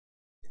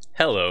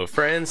Hello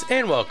friends,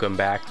 and welcome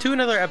back to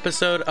another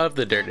episode of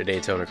the Dirt to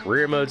Daytona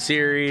Career Mode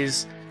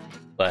series.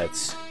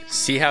 Let's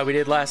see how we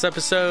did last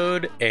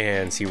episode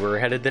and see where we're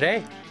headed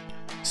today.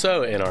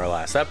 So in our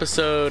last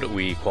episode,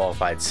 we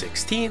qualified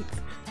 16th.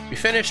 We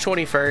finished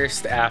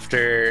 21st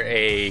after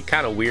a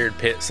kind of weird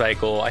pit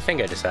cycle. I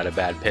think I just had a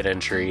bad pit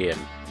entry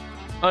and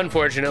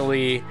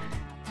unfortunately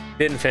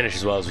didn't finish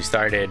as well as we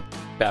started.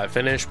 That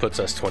finish puts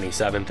us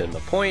 27th in the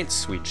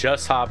points. We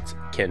just hopped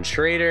Ken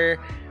Schrader,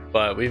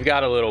 but we've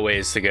got a little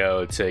ways to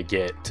go to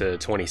get to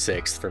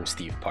 26th from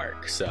Steve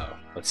Park. So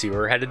let's see where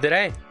we're headed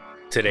today.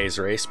 Today's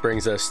race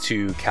brings us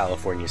to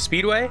California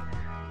Speedway.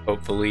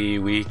 Hopefully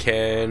we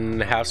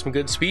can have some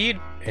good speed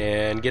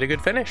and get a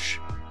good finish.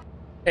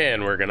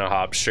 And we're gonna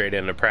hop straight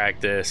into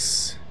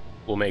practice.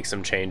 We'll make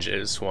some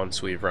changes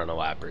once we've run a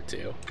lap or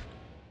two.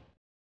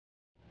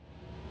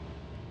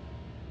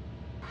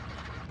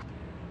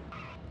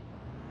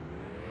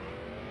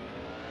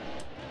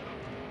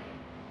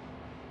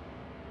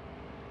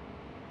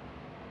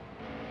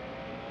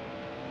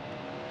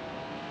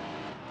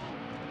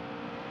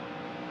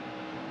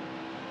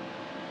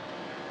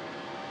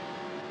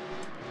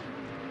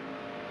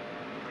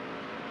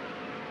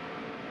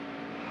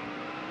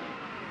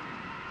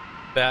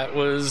 That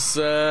was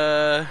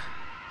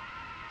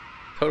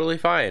totally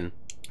fine.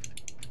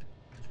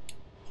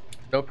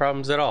 No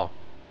problems at all.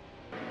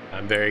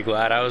 I'm very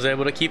glad I was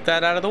able to keep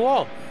that out of the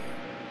wall.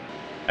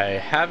 I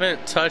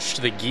haven't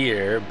touched the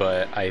gear,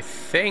 but I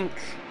think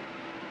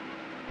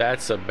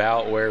that's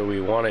about where we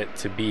want it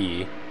to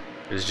be.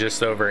 It's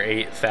just over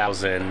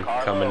 8,000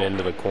 coming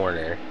into the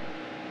corner.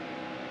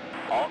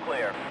 All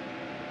clear.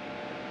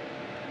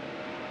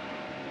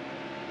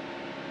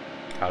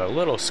 Got a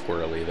little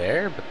squirrely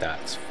there, but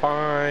that's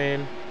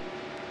fine.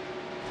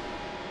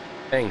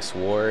 Thanks,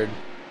 Ward.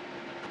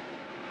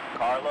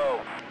 Car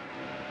low.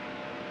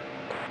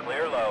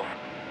 Clear low.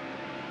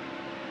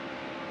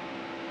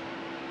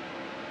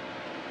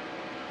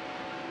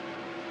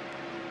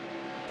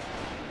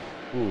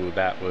 Ooh,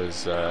 that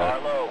was Car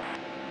low.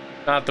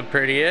 not the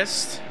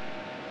prettiest.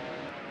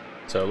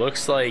 So it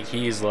looks like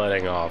he's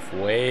letting off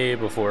way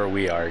before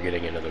we are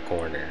getting into the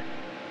corner.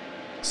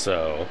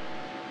 So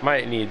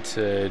might need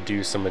to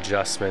do some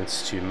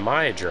adjustments to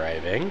my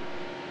driving.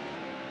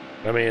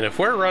 I mean, if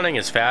we're running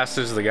as fast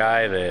as the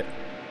guy that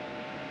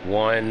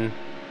won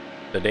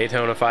the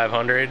Daytona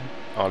 500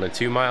 on a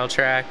 2-mile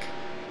track,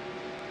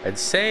 I'd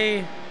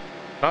say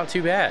not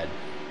too bad.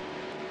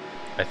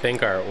 I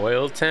think our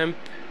oil temp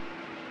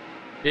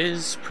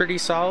is pretty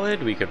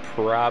solid. We could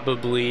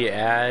probably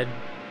add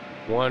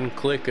one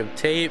click of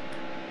tape,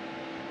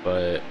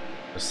 but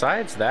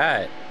besides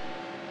that,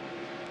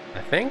 I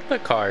think the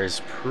car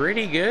is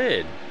pretty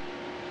good.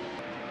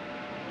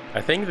 I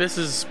think this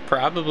is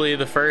probably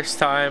the first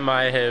time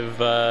I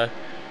have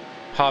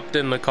hopped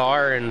in the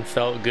car and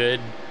felt good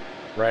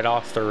right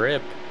off the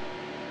rip.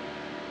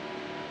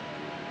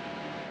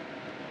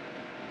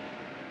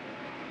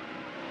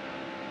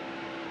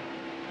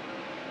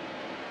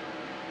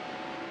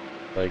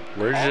 Like,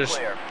 we're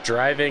just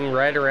driving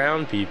right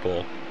around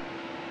people.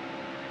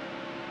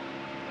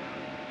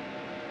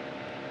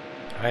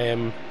 I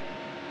am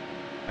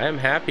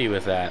happy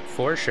with that,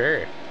 for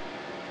sure.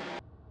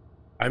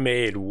 I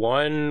made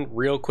one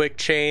real quick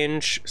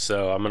change,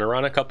 so I'm gonna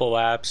run a couple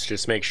laps,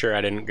 just make sure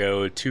I didn't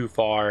go too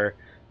far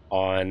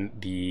on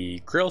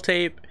the grill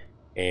tape,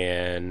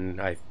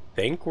 and I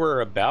think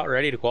we're about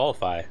ready to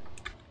qualify.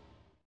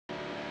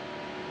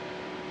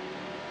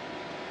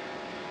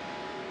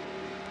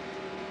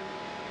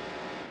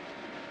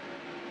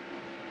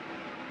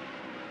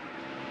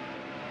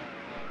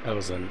 That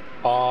was an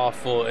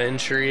awful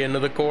entry into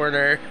the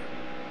corner.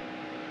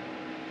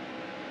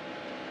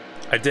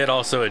 I did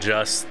also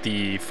adjust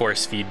the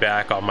force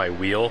feedback on my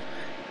wheel,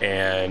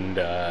 and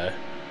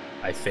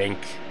I think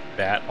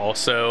that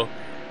also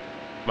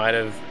might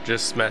have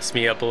just messed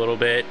me up a little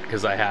bit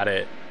because I had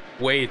it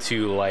way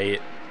too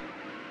light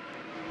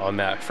on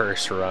that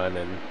first run,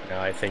 and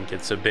now I think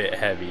it's a bit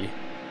heavy.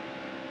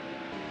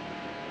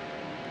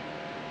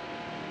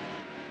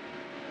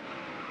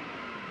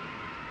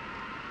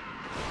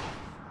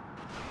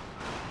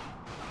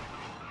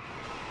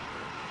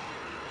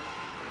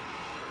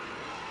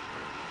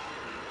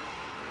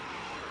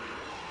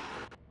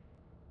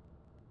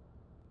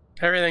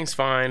 Everything's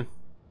fine.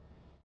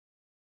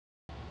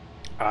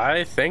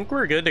 I think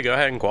we're good to go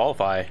ahead and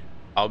qualify.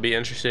 I'll be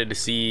interested to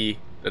see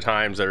the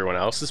times everyone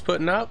else is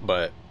putting up,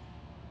 but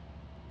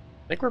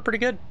I think we're pretty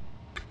good.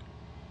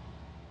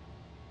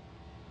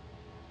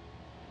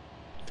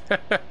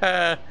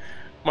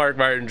 Mark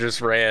Martin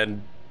just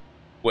ran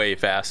way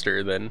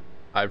faster than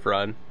I've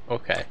run.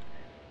 Okay.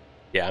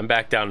 Yeah, I'm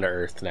back down to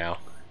earth now.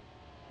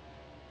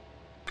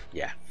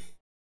 Yeah.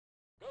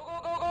 Go,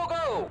 go, go, go,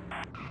 go!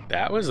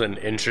 That was an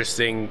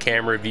interesting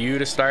camera view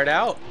to start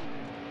out.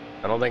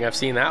 I don't think I've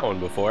seen that one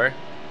before.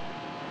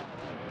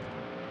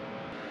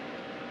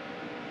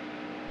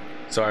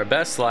 So our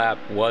best lap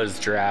was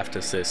draft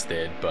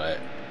assisted, but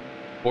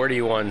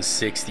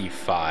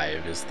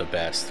 41.65 is the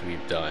best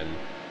we've done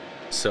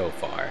so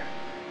far.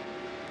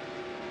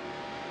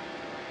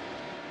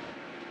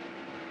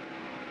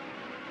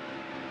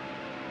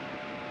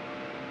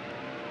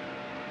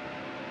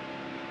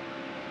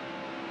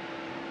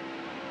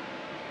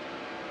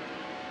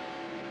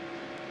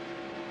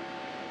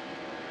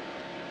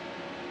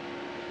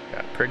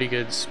 Got pretty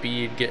good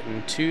speed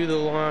getting to the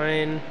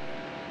line.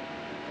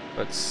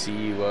 Let's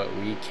see what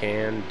we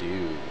can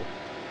do.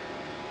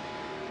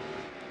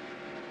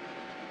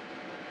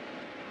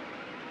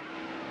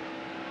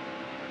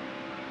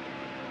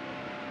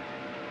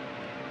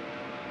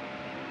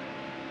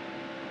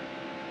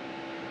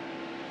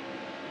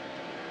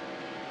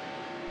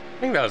 I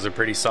think that was a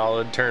pretty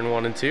solid turn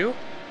 1 and 2.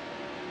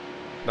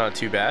 Not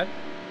too bad.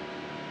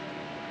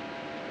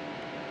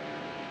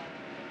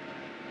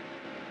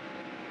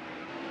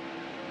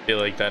 Feel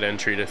like that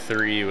entry to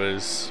 3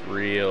 was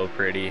real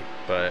pretty,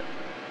 but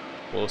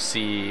we'll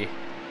see.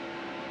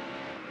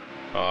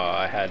 Oh,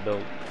 I had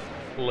to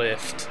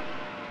lift.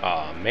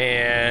 Oh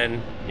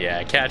man,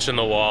 yeah, catching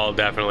the wall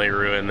definitely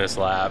ruined this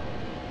lap.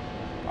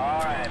 All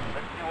right,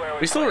 let's see where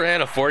We still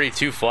ran a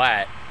 42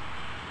 flat.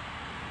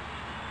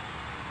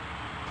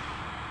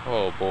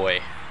 Oh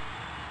boy,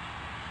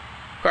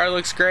 car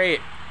looks great.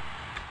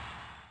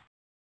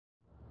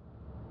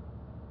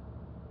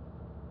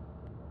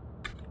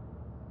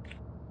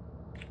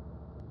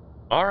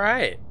 All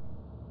right,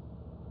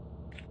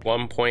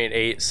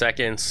 1.8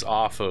 seconds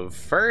off of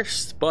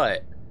first,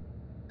 but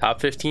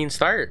top 15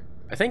 start.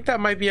 I think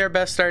that might be our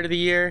best start of the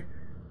year.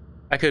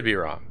 I could be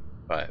wrong,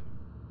 but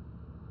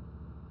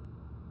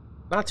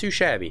not too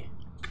shabby.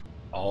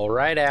 All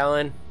right,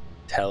 Alan,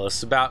 tell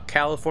us about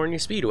California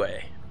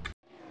Speedway.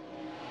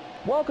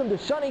 Welcome to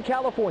sunny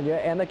California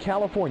and the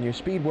California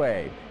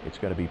Speedway. It's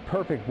going to be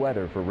perfect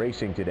weather for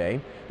racing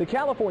today. The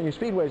California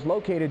Speedway is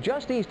located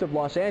just east of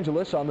Los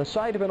Angeles on the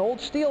site of an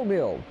old steel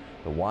mill.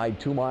 The wide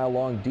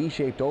 2-mile-long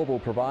D-shaped oval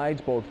provides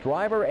both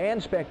driver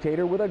and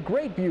spectator with a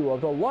great view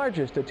of the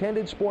largest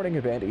attended sporting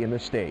event in the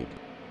state.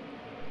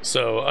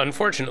 So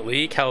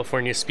unfortunately,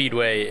 California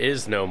Speedway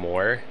is no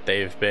more.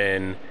 They've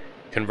been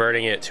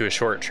converting it to a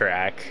short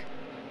track.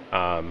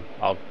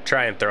 I'll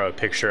try and throw a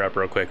picture up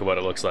real quick of what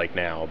it looks like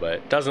now, but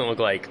it doesn't look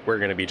like we're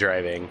going to be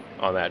driving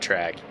on that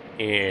track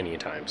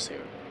anytime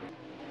soon.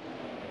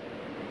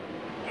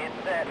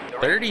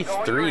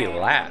 33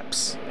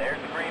 laps. There's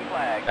the green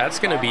flag. That's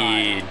going to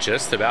be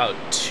just about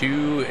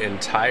 2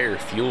 entire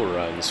fuel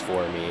runs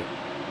for me.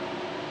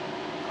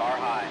 Car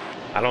high.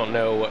 I don't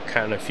know what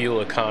kind of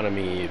fuel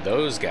economy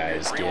those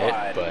guys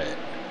get, but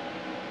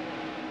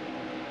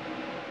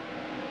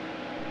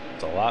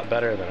it's a lot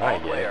better than I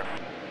get.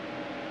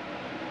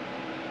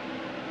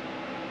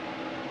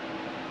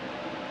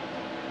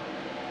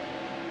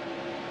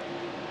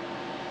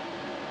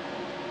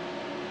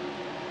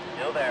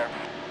 Still there.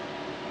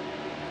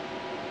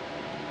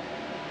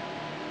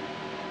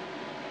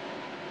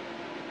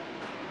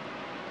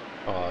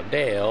 Oh,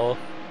 Dale.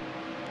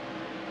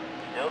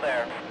 Still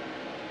there.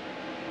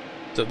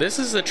 So this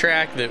is a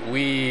track that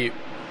we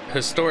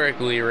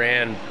historically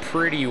ran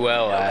pretty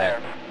well Still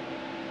at there.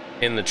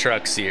 in the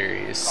truck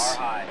series. Car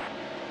high.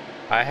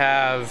 I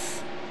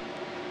have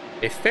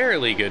a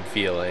fairly good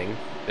feeling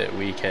that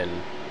we can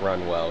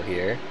run well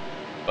here,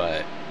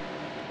 but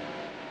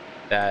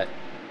that,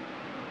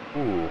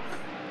 ooh,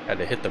 had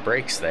to hit the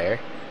brakes there.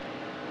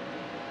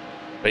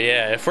 But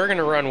yeah, if we're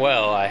gonna run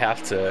well, I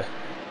have to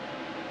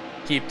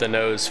keep the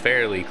nose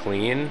fairly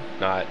clean,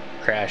 not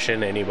crash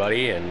into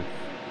anybody and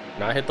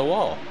not hit the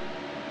wall,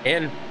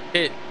 and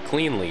hit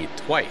cleanly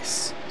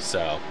twice.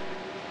 So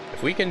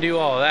if we can do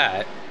all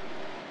that,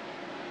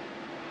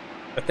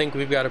 I think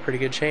we've got a pretty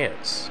good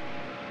chance.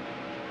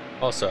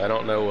 Also, I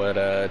don't know what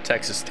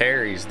Texas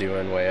Terry's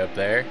doing way up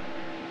there.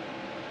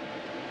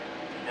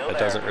 Still That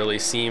there. doesn't really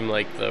seem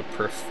like the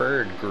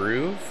preferred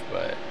groove,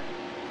 but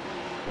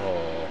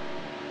oh,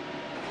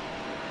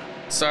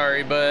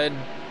 sorry, bud.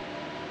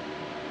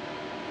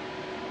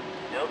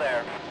 Still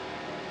there.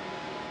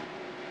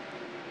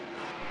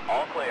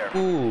 All clear.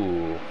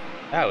 Ooh,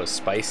 that was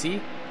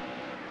spicy.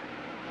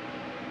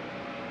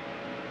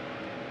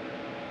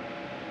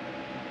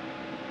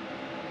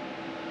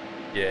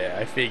 Yeah,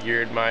 I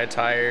figured my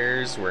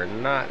tires were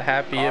not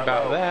happy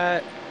about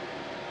that.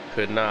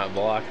 Could not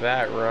block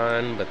that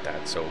run, but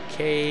that's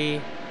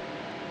okay.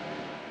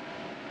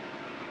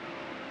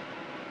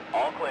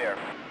 All clear.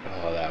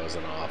 Oh, that was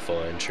an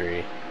awful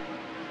entry.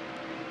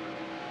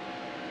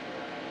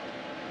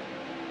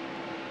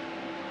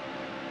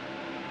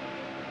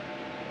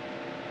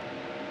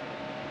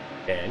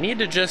 Yeah, I need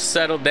to just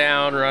settle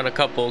down, run a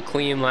couple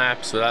clean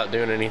laps without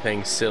doing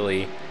anything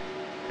silly,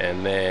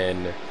 and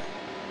then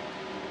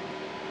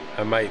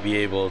I might be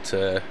able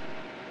to...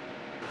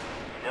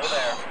 Still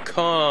there.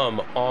 Come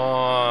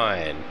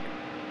on.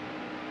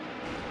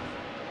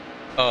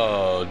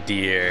 Oh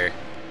dear.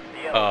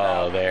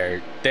 Oh,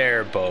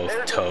 they're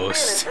both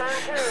toast.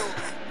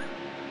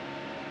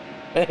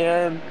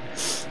 Man,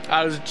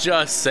 I was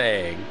just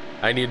saying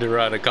I need to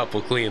run a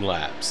couple clean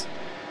laps,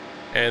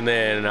 and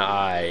then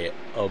I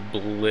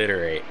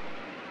obliterate.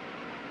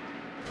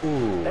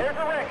 Ooh. There's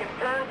a wreck in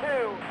turn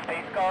 2.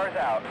 Pace car's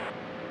out.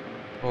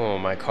 Oh,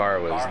 my car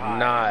was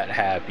not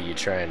happy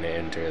trying to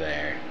enter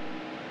there.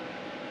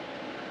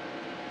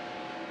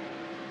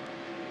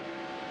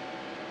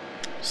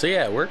 So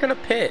yeah, we're gonna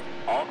pit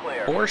All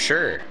clear. for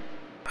sure.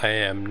 I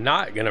am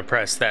not gonna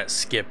press that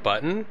skip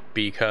button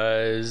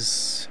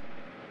because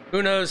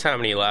who knows how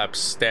many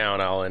laps down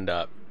I'll end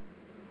up,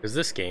 because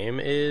this game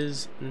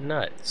is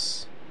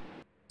nuts.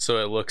 So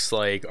it looks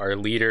like our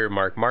leader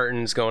Mark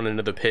Martin's going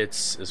into the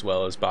pits, as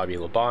well as Bobby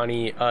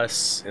Labonte,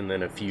 us, and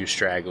then a few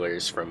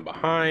stragglers from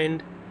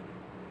behind.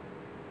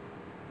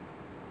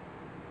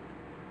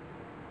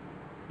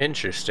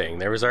 Interesting,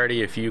 there was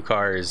already a few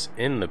cars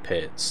in the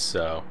pits,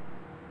 so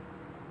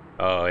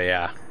oh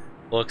yeah,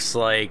 looks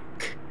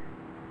like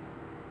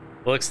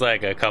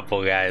a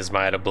couple guys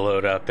might have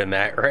blowed up in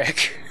that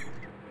wreck.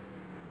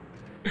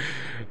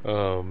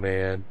 Oh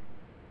man.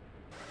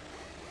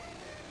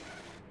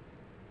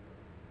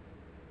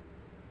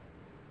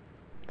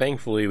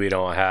 Thankfully we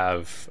don't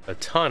have a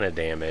ton of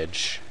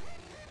damage,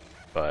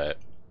 but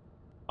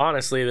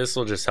honestly this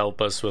will just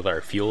help us with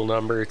our fuel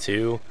number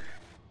too,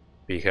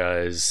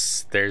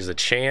 because there's a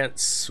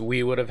chance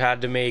we would have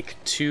had to make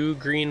 2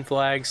 green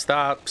flag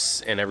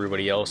stops and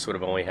everybody else would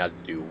have only had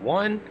to do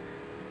 1.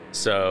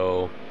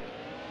 So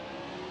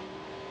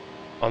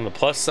on the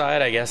plus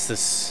side, I guess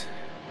this,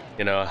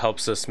 you know,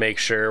 helps us make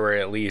sure we're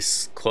at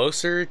least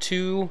closer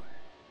to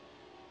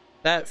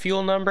that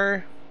fuel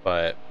number.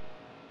 But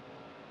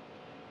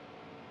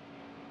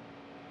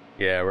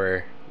yeah,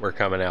 we're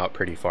coming out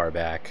pretty far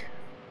back.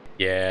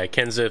 Yeah,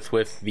 Kenseth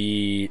with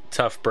the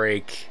tough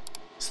break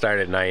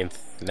started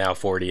 9th, now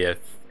 40th,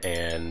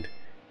 and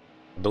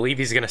I believe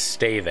he's gonna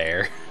stay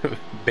there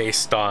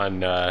based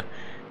on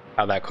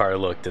how that car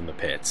looked in the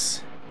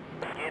pits.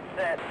 Get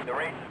set. The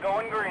race is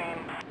going green.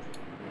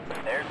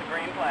 There's the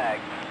green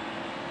flag.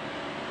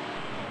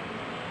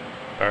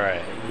 All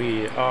right,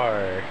 we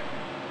are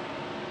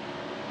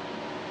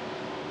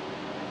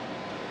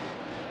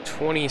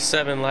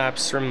 27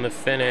 laps from the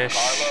finish.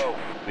 Carlo.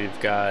 We've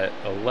got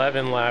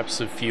 11 laps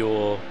of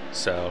fuel,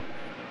 so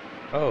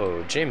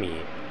oh,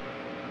 Jimmy.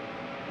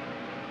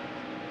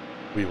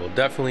 We will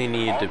definitely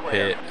need to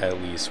pit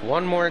at least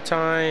one more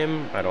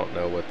time. I don't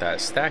know what that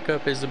stack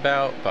up is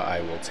about, but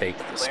I will take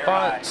the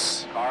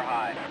spots. High. Car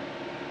high.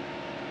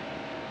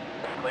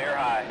 Clear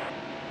high.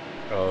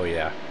 Oh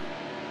yeah,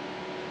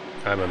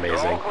 I'm You're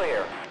amazing. all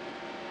clear.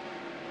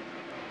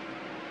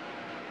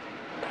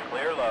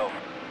 Clear low.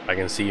 I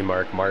can see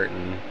Mark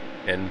Martin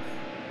and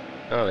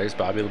oh, there's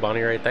Bobby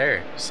Labonte right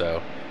there.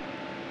 So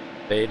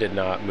they did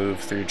not move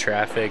through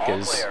traffic All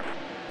as clear.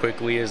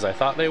 quickly as I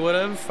thought they would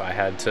have. I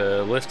had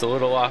to lift a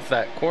little off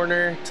that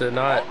corner to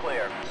not All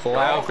clear.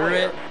 plow All through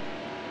clear. it,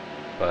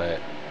 but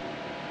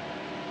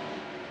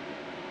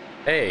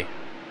hey,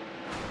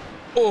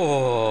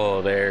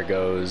 oh, there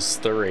goes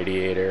the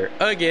radiator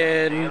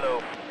again,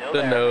 Halo. Still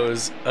the there.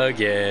 nose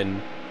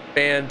again.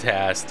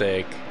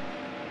 Fantastic.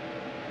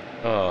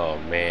 Oh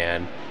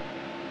man,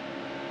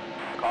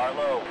 Car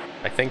low.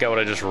 I think I would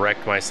have just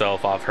wrecked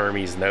myself off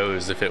Hermes'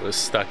 nose if it was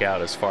stuck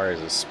out as far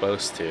as it's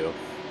supposed to.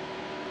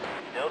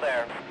 Still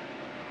there.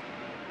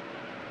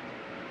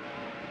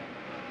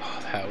 Oh,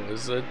 that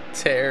was a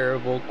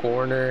terrible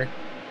corner.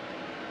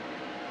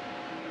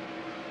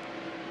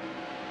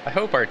 I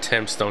hope our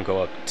temps don't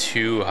go up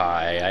too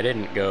high. I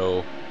didn't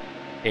go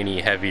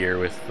any heavier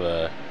with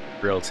the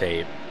grill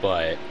tape,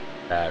 but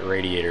that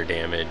radiator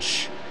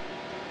damage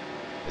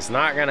is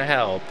not gonna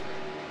help.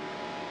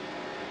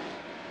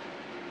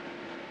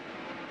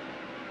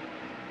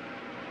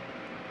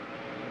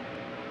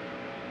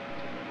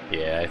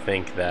 Yeah, I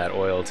think that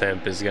oil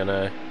temp is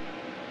gonna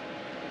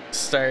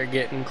start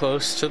getting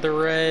close to the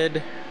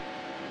red.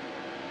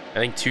 I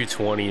think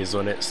 220 is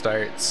when it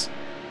starts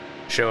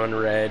showing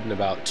red, and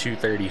about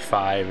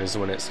 235 is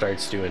when it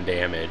starts doing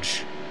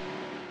damage.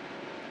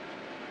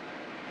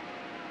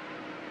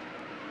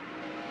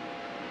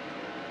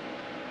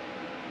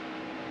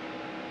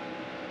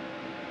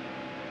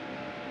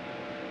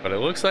 But it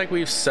looks like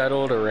we've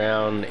settled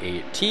around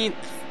 18th.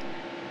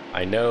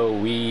 I know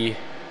we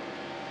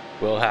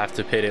will have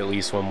to pit at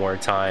least one more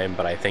time,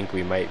 but I think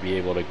we might be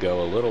able to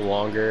go a little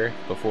longer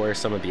before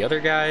some of the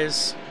other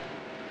guys.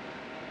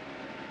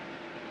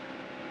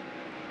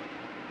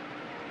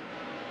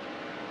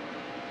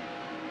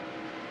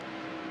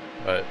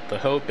 But the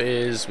hope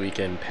is we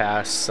can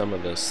pass some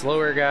of the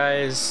slower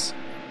guys,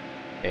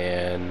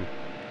 and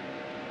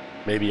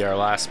maybe our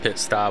last pit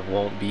stop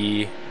won't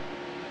be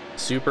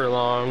super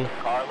long.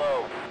 Car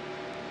low.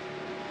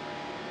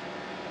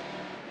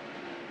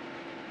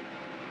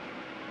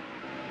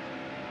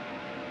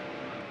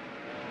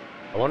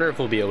 I wonder if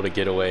we'll be able to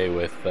get away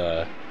with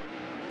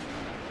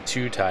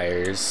 2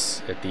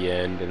 tires at the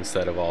end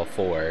instead of all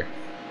 4.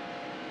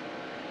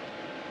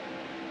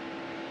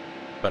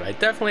 But I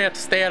definitely have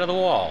to stay out of the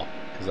wall,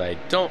 because I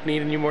don't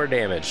need any more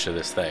damage to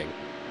this thing.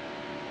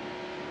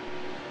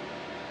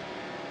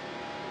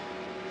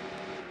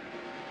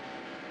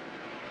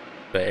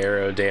 The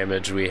aero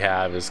damage we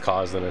have is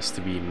causing us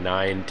to be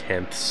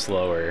 9/10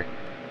 slower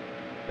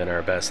than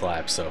our best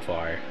lap so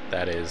far.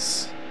 That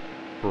is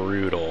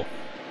brutal.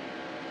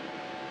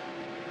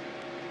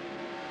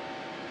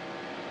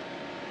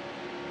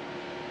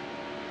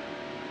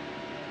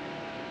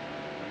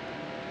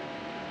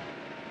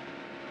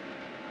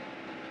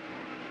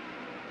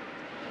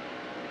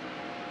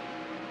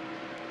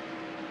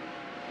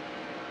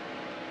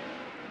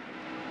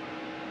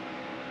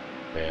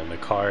 Man, the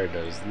car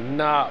does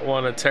not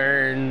want to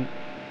turn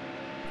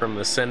from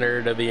the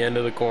center to the end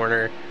of the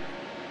corner.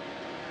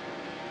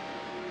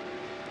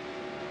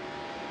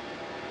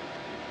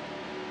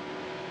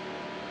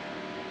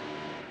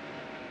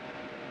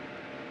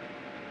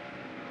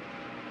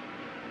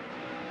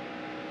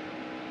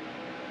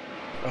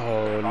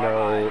 Oh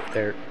no,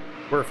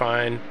 we're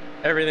fine.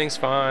 Everything's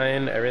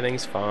fine.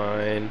 Everything's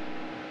fine.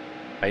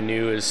 I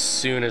knew as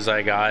soon as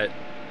I got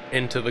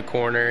into the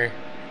corner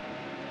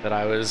that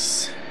I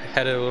was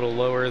headed a little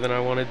lower than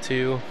I wanted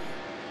to.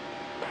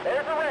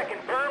 There's a wreck in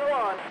turn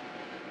 1.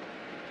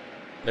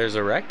 There's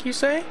a wreck, you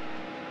say?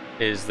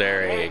 Is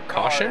there a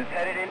caution? Car is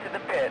headed into the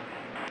pits.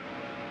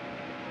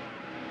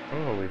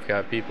 Oh, we've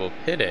got people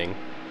pitting.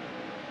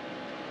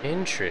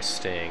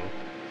 Interesting.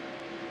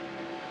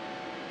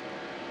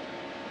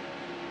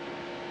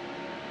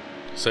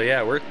 So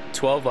yeah, we're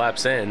 12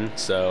 laps in,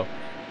 so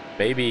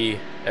maybe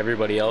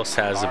everybody else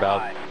has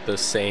about the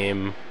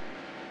same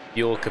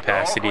fuel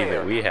capacity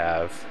that we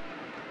have.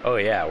 Oh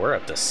yeah, we're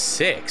up to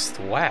 6th.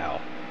 Wow.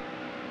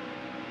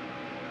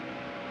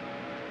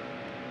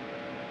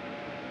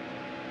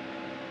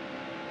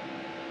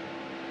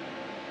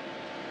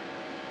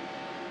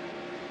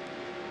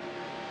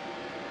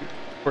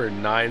 We're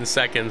 9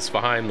 seconds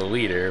behind the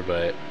leader,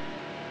 but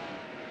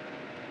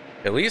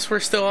at least we're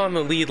still on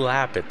the lead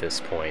lap at this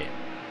point.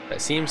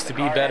 That seems to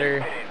be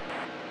better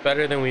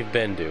than we've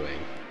been doing.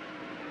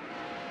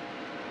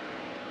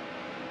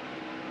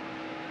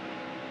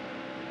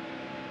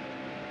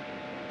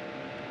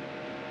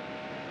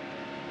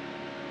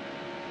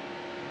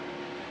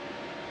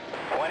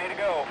 To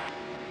go.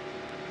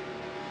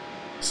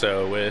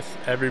 So with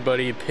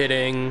everybody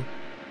pitting,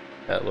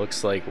 that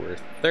looks like we're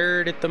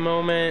 3rd at the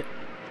moment.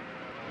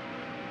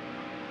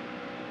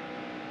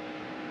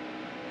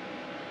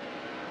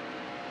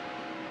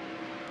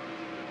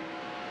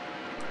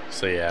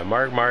 So yeah,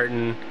 Mark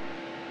Martin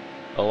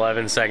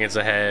 11 seconds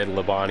ahead,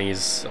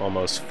 Labonte's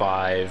almost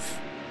 5,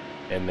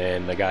 and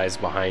then the guys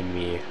behind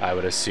me, I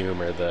would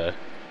assume, are the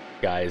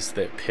guys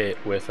that pit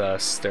with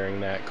us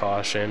during that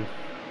caution.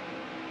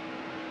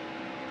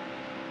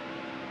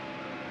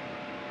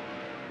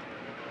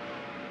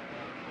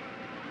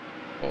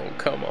 Oh,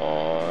 come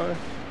on.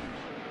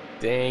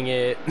 Dang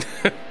it.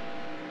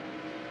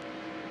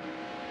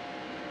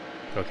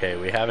 Okay,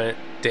 we haven't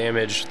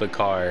damaged the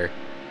car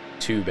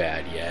too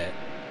bad yet,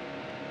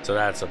 so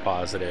that's a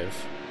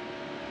positive.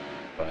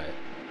 But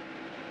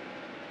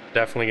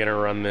definitely gonna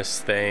run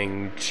this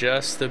thing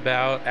just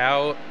about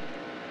out.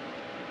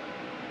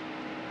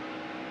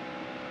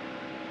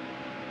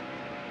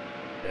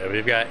 Yeah,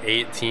 we've got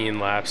 18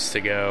 laps to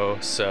go,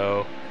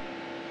 so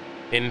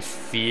in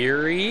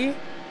theory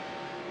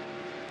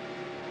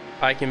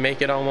I can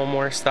make it on one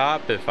more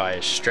stop if I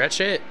stretch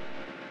it,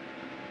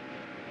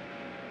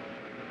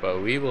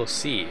 but we will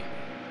see.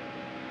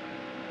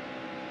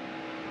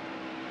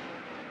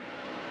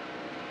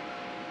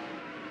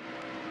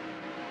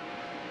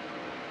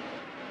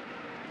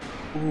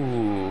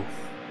 Ooh.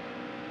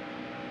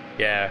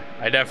 Yeah,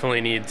 I definitely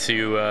need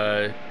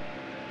to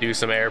do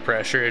some air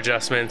pressure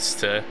adjustments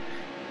to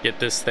get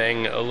this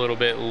thing a little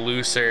bit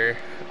looser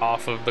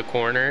off of the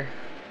corner.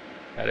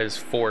 That is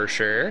for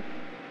sure.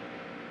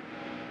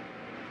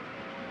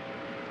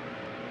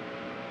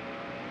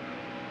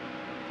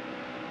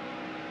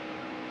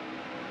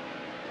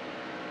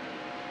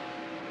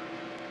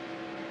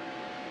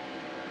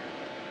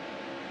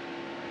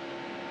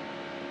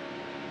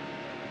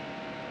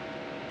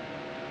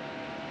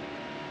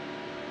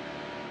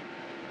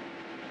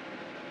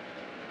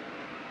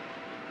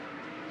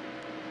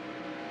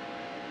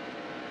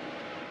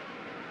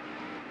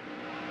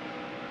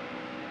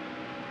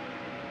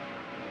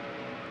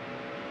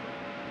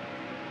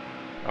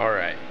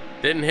 Alright,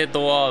 didn't hit the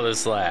wall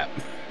this lap.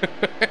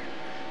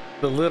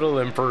 The little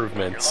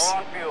improvements. Low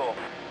on fuel.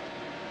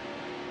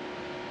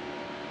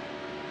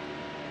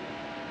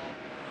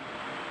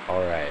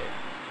 Alright.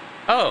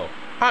 Oh,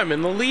 I'm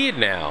in the lead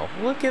now.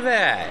 Look at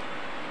that.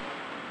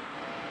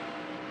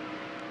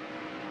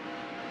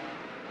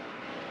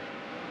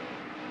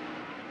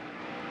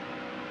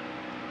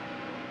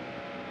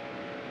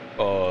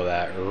 Oh,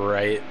 that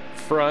right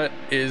front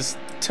is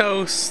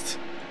toast.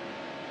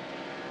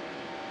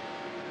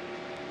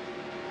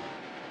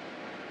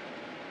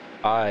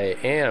 I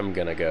am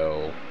gonna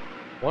go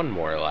one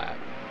more lap.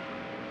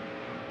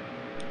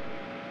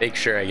 Make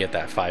sure I get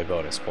that 5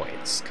 bonus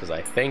points, because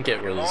I think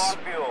it was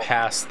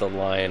past the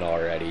line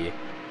already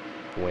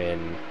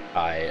when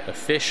I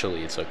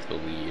officially took the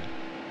lead.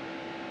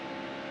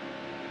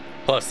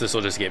 Plus, this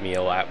will just get me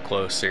a lap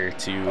closer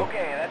to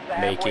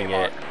making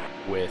it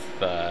with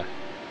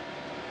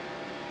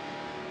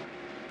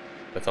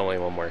only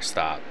one more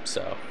stop.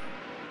 So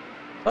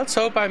let's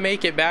hope I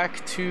make it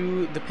back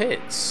to the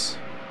pits.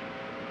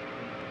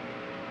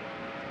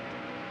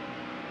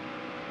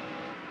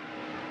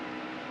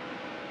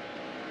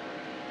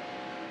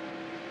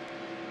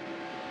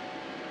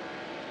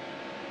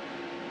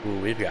 Ooh,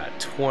 we've got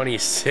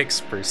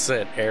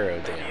 26%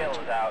 aero damage.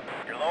 Yellow's out.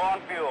 You're low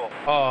on fuel.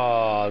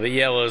 Oh, the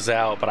yellow's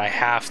out, but I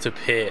have to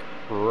pit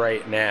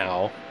right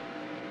now.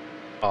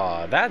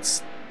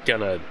 That's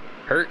gonna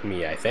hurt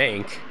me, I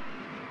think.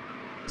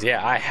 'Cause,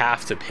 yeah, I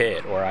have to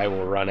pit or I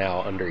will run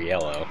out under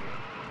yellow.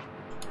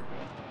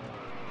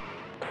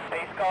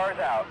 Pace car's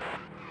out.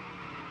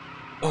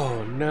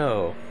 Oh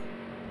no.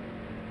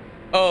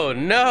 Oh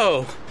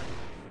no!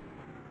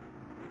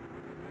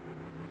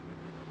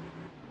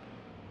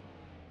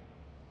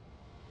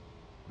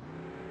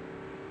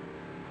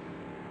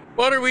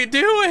 What are we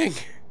doing?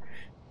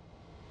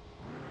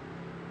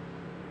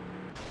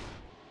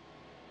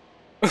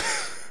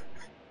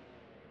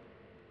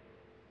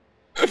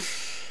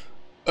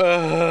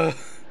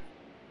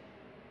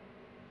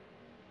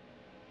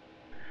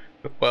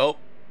 Well,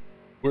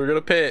 we're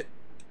gonna pit.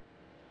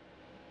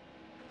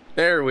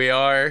 There we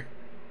are.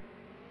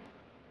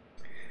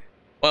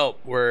 Well,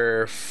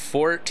 we're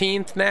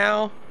 14th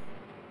now.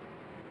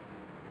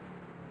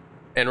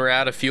 And we're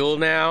out of fuel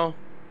now.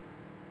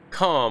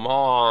 Come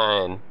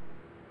on.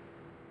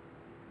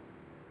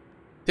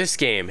 This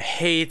game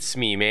hates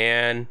me,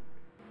 man.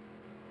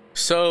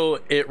 So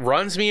it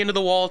runs me into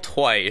the wall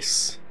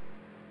twice.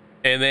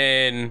 And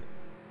then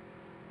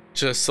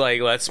just like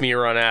lets me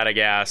run out of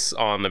gas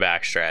on the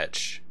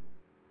backstretch.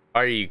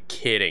 Are you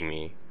kidding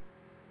me?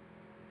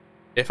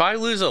 If I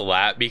lose a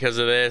lap because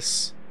of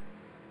this,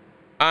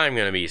 I'm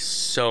gonna be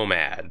so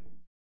mad.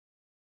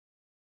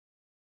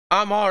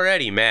 I'm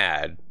already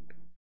mad.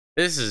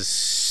 This is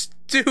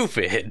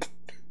stupid.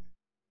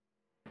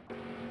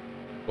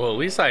 Well, at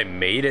least I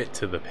made it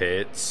to the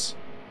pits.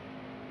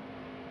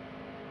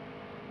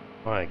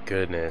 My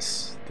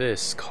goodness,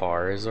 this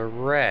car is a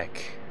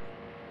wreck.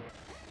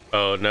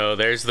 Oh no,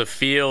 there's the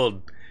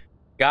field.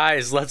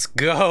 Guys, let's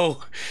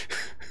go.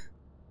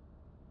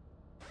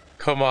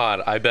 Come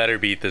on, I better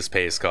beat this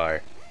pace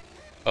car.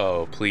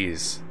 Oh,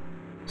 please.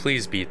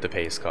 Please beat the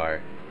pace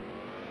car.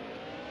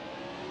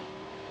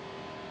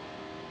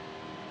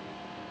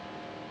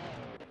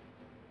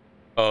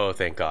 Oh,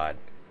 thank God.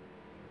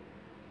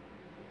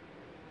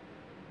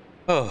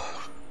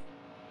 Oh.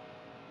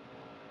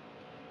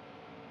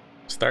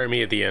 Start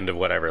me at the end of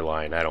whatever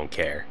line, I don't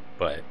care.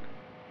 But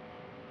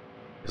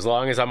as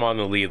long as I'm on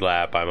the lead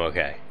lap, I'm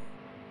okay.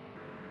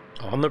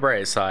 On the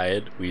bright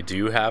side, we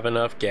do have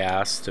enough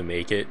gas to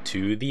make it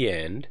to the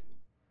end.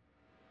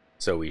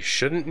 So we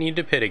shouldn't need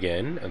to pit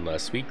again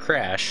unless we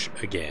crash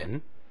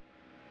again.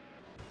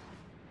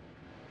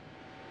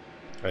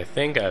 I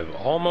think I've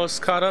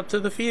almost caught up to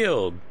the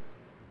field.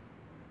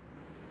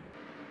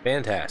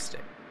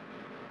 Fantastic.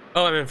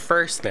 Oh, I'm in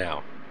first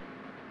now.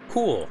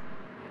 Cool.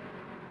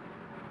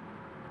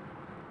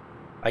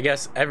 I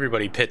guess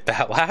everybody pit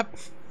that lap.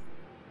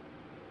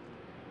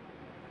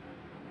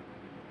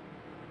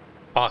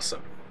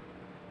 Awesome.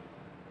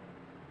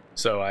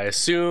 So I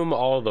assume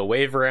all the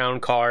wave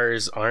around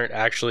cars aren't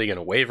actually going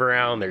to wave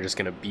around. They're just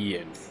going to be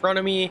in front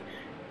of me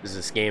because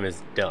this game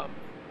is dumb.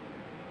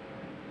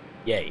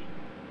 Yay.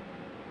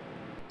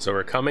 So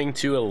we're coming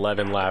to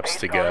 11 laps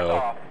to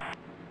go.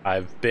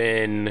 I've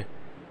been, I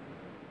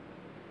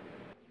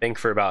think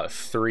for about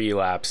 3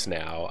 laps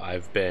now,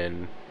 I've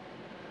been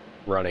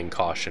running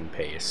caution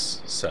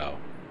pace. So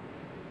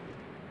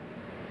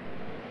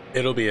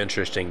it'll be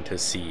interesting to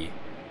see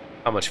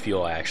how much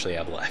fuel I actually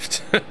have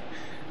left.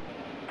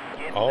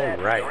 All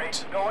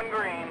right,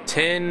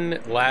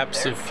 10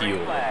 laps of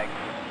fuel.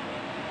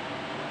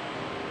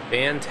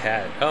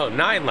 Fantastic. Oh,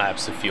 9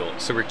 laps of fuel,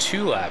 so we're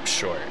 2 laps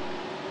short.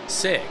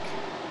 Sick.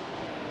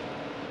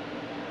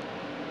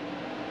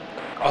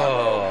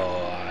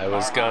 Oh, I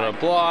was gonna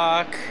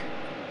block,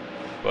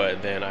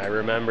 but then I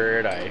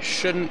remembered I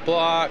shouldn't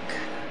block.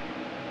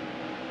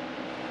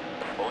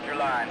 Hold your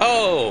line.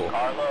 Oh,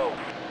 Carlo.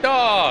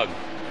 dog,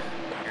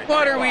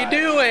 what are we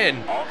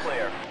doing? All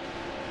clear.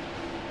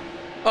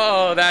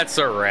 Oh, that's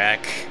a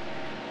wreck.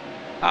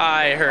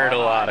 I heard a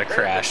lot of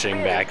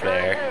crashing back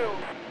there.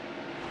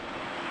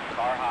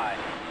 Car high.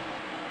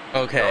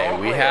 Okay,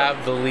 we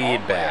have the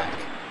lead back.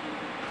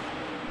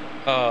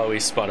 Oh, we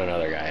spun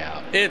another guy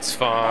out. It's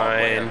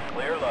fine.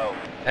 Clear low.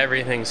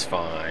 Everything's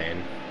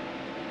fine.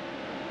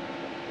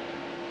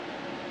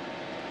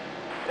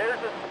 There's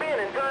a spin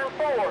in turn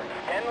 4.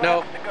 10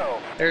 Nope. laps to go.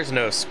 There's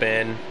no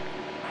spin.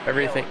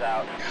 Everything.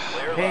 Yellow's out.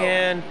 Clear low.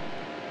 Man.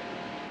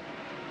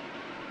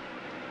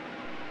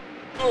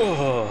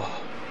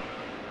 Oh.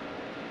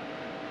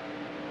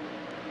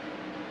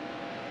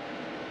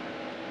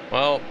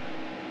 Well,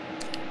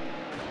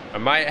 I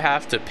might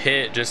have to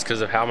pit just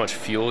because of how much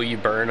fuel you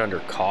burn under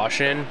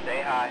caution.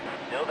 Stay high.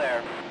 Still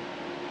there.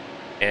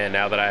 And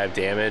now that I have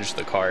damage,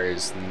 the car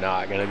is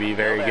not going to be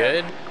very Still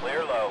there. good.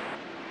 Clear low.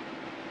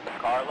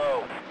 Car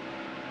low.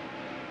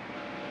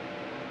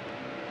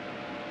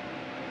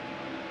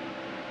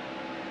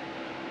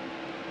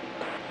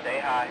 Stay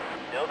high.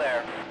 Still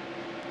there.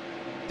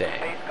 Dang.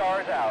 Pace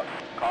car's out.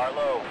 Car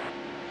low.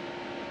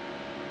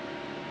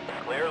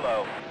 Clear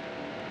low.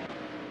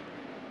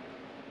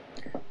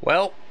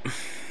 Well,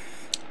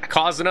 I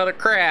caused another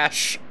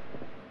crash.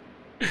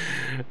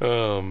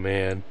 Oh,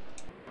 man.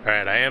 All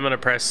right, I am going to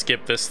press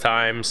skip this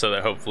time so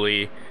that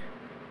hopefully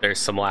there's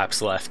some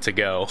laps left to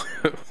go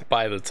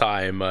by the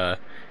time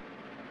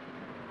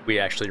we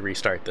actually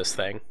restart this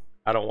thing.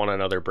 I don't want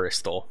another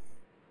Bristol.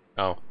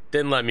 Oh,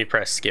 didn't let me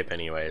press skip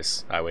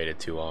anyways. I waited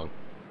too long.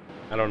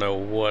 I don't know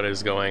what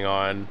is going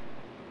on.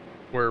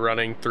 We're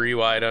running 3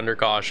 wide under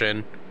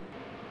caution.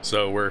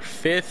 So we're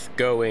 5th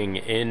going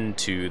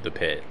into the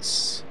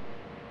pits.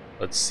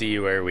 Let's see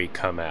where we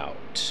come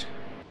out.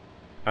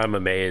 I'm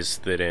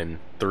amazed that in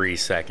 3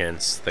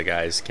 seconds the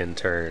guys can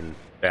turn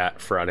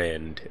that front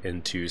end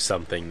into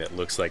something that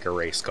looks like a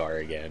race car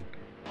again.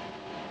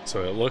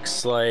 So it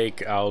looks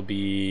like I'll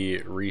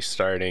be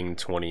restarting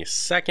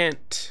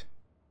 22nd.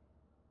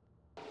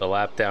 The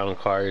lap down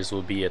cars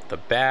will be at the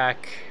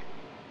back.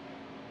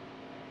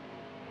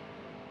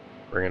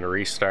 We're gonna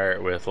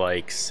restart with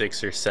like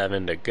 6 or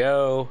 7 to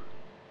go.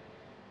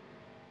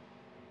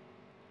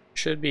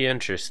 Should be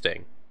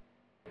interesting.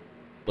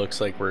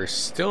 Looks like we're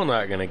still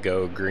not gonna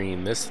go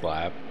green this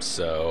lap,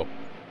 so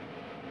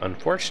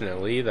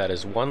unfortunately that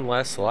is 1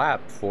 less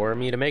lap for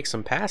me to make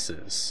some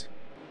passes.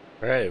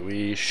 Alright,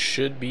 we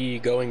should be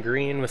going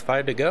green with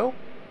 5 to go.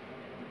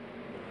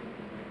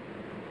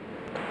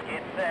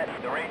 Get set.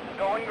 The race is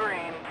going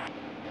green.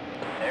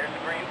 There's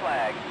the green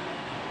flag.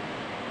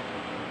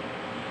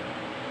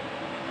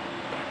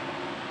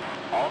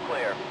 All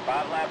clear.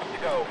 5 laps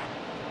to go.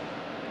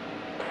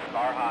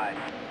 Car high.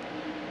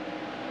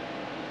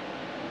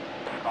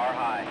 Car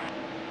high.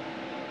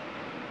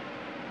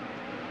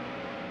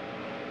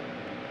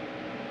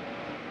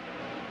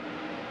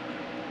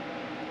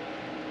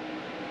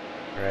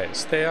 Alright,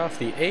 stay off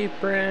the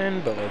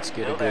apron, but let's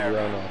get a good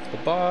run off the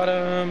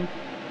bottom.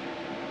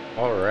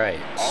 Alright.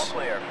 All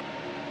clear.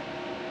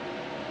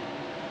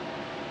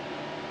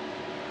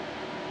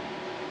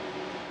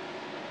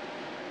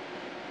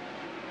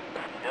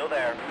 Still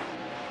there.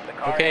 The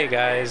car Okay,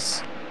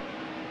 guys.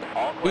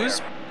 all clear.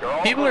 You're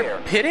all People clear.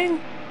 are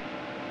pitting?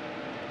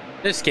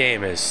 This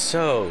game is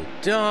so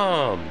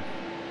dumb.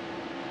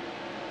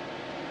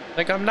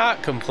 Like, I'm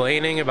not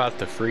complaining about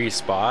the free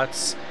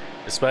spots,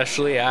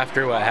 especially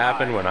after what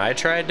happened when I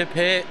tried to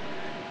pit,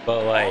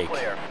 but like, All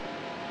clear.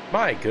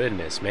 my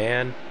goodness,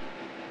 man.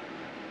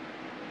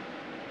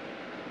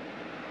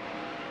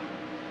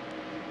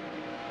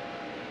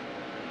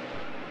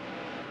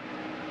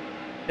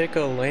 Pick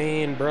a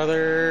lane,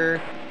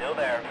 brother. Still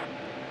there.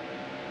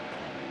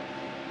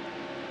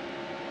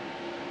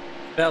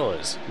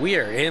 Fellas, we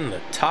are in the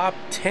top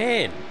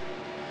 10.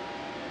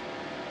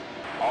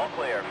 All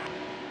clear.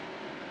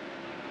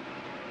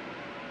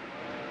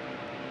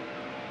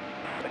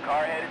 The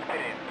car head is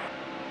pitted.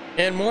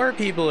 And more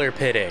people are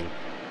pitting.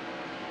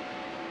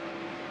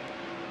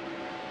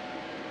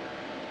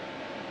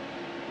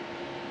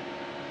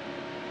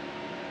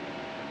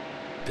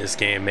 This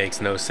game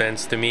makes no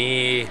sense to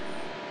me.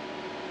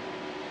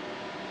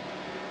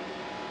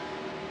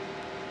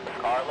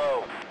 Car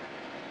low.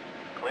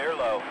 Clear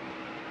low.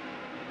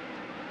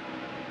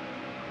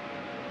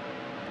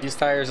 These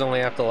tires only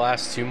have to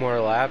last 2 more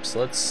laps.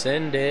 Let's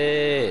send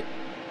it.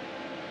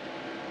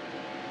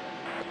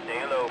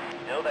 Stay low.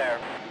 Still there.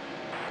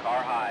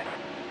 Car high.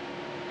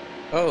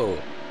 Oh,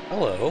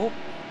 hello.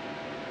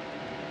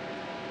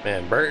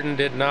 Man, Burton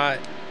did not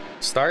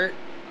start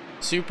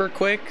super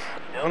quick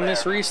on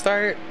this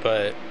restart,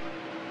 but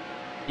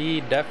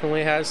he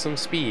definitely has some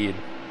speed.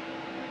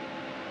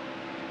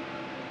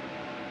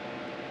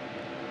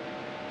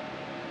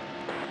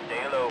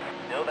 Stay low.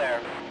 Still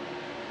there.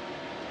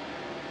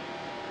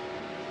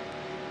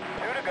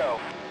 2 to go.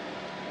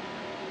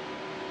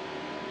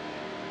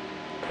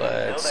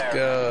 Let's Still there.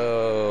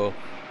 go.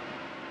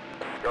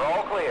 You're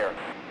all clear.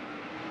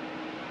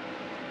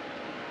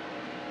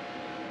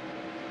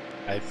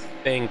 I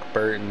think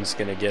Burton's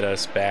gonna get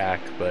us back,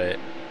 but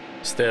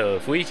still,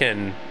 if we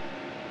can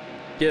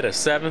get a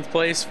 7th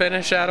place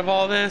finish out of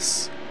all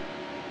this.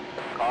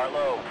 Car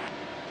low.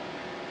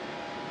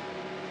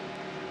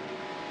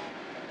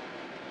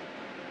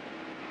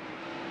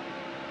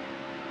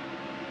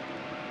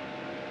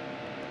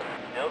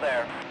 Still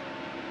there.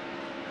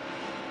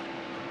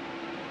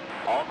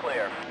 All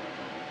clear.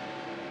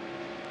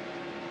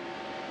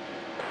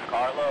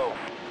 Car low.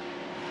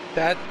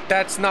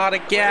 That's not a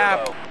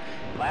gap. Low.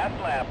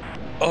 Last lap.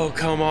 Oh,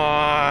 come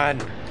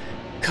on.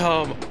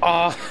 Come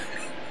on.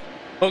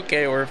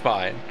 Okay, we're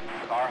fine.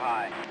 Car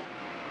high.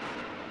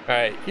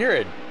 Alright, you're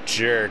a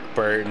jerk,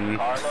 Burton.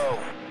 Car low.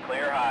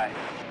 Clear high.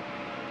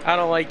 I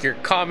don't like your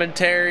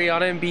commentary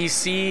on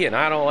NBC, and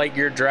I don't like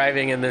your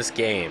driving in this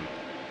game.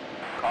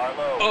 Car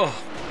low.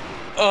 Oh,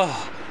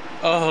 oh,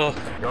 oh,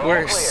 You're all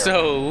we're clear.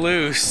 so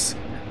loose.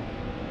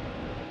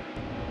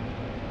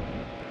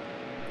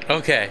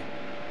 Okay,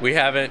 we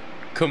haven't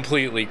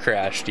completely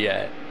crashed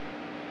yet.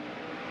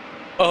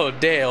 Oh,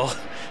 Dale.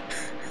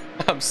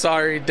 I'm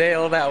sorry,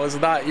 Dale, that was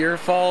not your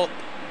fault.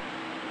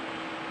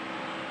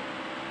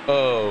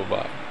 Oh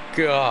my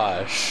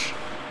gosh.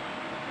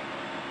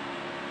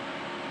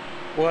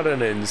 What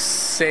an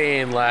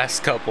insane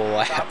last couple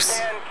Top laps.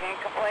 10.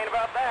 Can't complain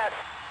about that.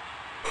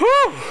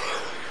 Whew.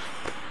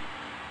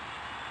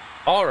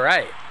 All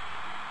right.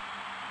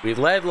 We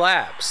led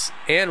laps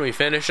and we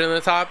finished in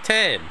the top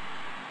 10.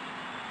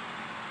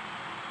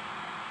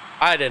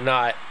 I did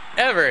not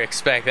ever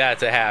expect that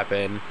to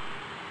happen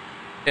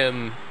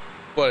in,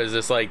 what is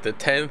this, like the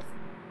 9th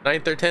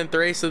or 10th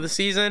race of the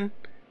season?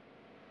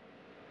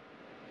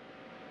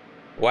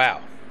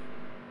 Wow.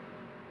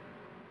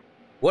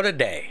 What a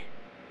day.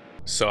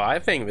 So I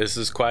think this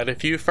is quite a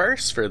few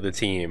firsts for the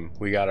team.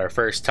 We got our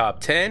first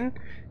top 10,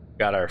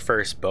 got our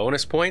first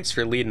bonus points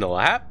for leading a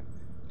lap,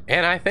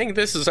 and I think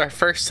this is our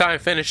first time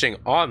finishing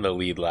on the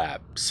lead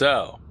lap.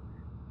 So,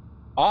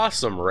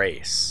 awesome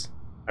race.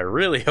 I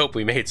really hope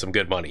we made some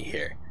good money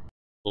here.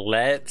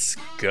 Let's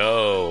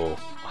go.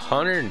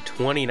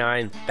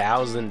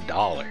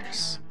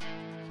 $129,000.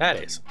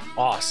 That is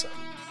awesome.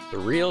 The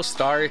real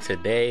star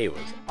today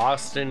was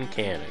Austin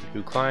Cannon,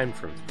 who climbed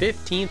from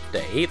 15th to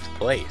 8th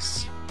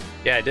place.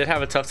 Yeah, I did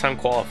have a tough time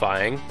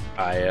qualifying.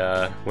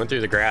 I went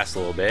through the grass a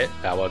little bit.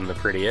 That wasn't the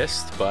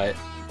prettiest, but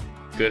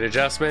good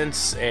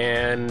adjustments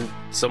and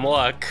some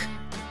luck.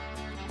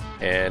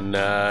 And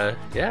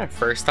yeah,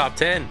 first top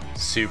 10.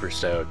 Super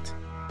stoked.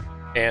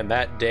 And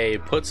that day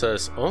puts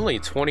us only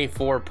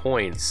 24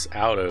 points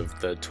out of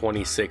the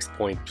 26th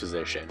point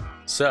position.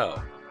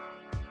 So,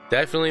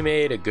 definitely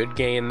made a good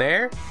gain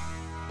there.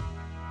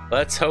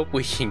 Let's hope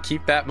we can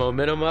keep that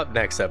momentum up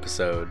next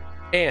episode.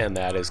 And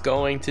that is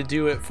going to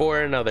do it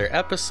for another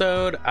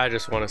episode. I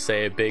just want to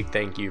say a big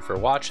thank you for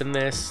watching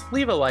this.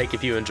 Leave a like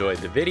if you enjoyed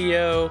the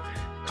video,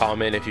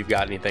 comment if you've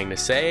got anything to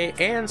say,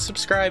 and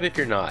subscribe if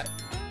you're not.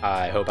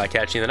 I hope I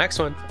catch you in the next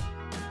one.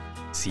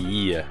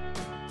 See ya.